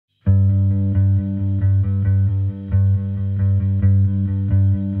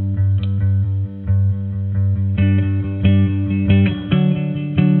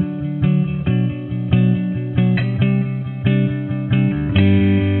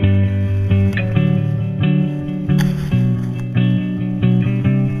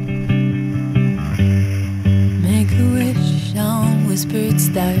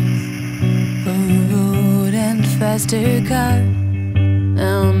stars from a road and faster car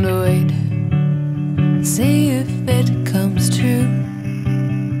on the way to see if it comes true.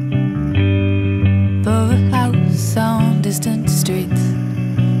 For a house on distant streets,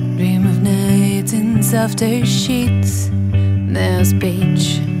 dream of nights in softer sheets. There's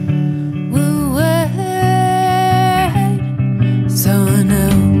beach will wait, so I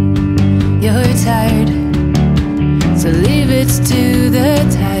know you're tired, so leave it to the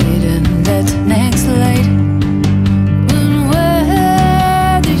tide and that next light. When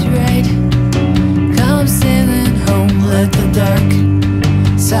weather's right, come sailing home, let the dark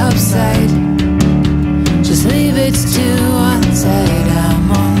subside. Just leave it to one side,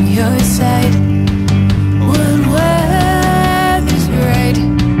 I'm on your side. When weather's right,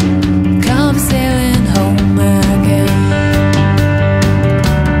 come sailing home again.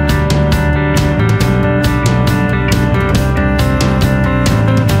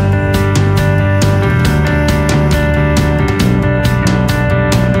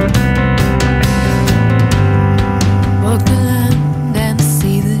 Walk the land and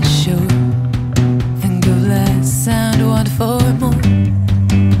see the shore. Think of less and want for more.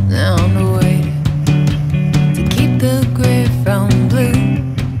 Now on the way to keep the gray from blue.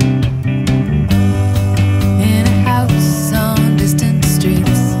 In a house on distant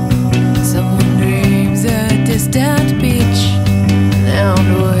streets, someone dreams a distant beach. Now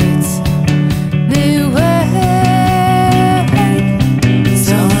the words they wait,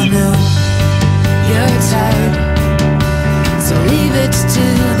 so I know you're tired, so leave it to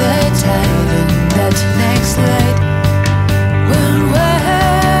the tide and that next light. When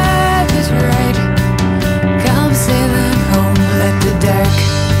weather's right, come sailing home, let the dark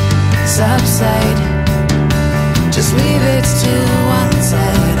subside. Just leave it to one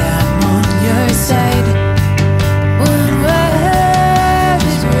side, I'm on your side. When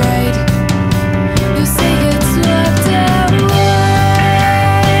weather's right, you say it's swept away.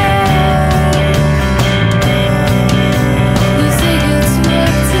 You say it's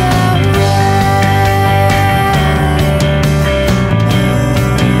swept away.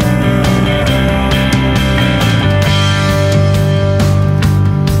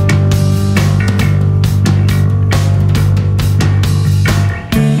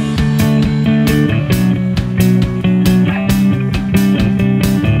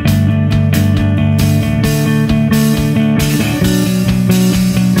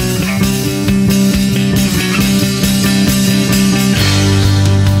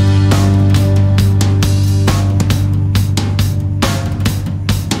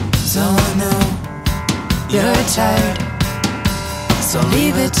 So I know you're tired, so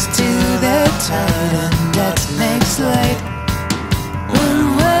leave it to the tide and that next light. When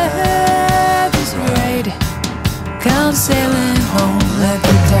weather's right, come sailing home, let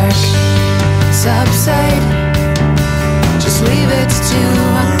the dark subside. Just leave it to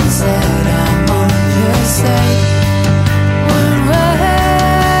one side, I'm on your side. When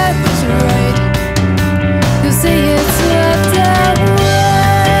weather's right, you say it's swept away.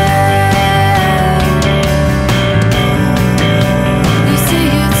 You say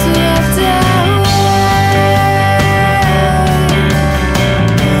it's swept away.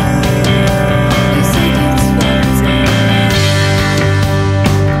 You say it's swept away.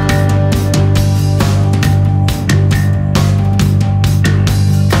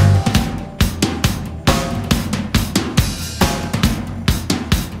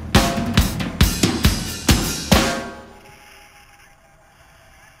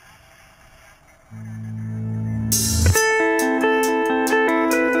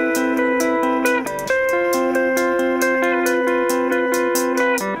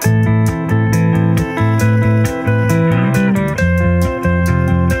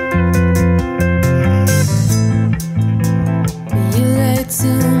 You lay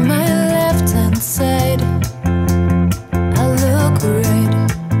to my left-hand side. I look right,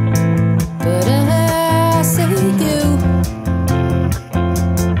 but I see you.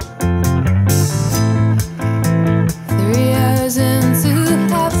 3 hours into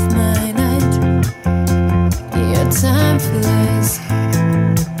half my night, your time flies,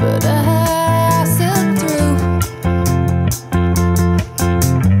 but I slip through.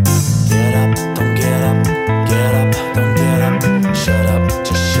 Get up, don't get up, get up, don't get up. Shut up,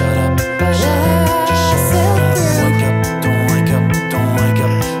 just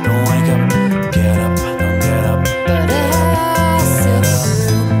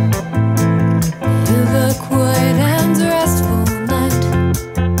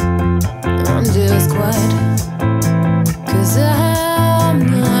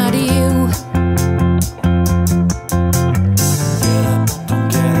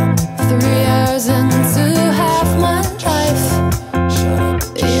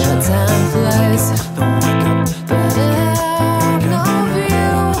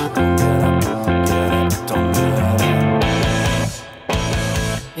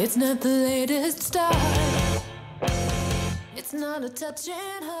at the latest start. It's not a touching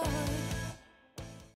her.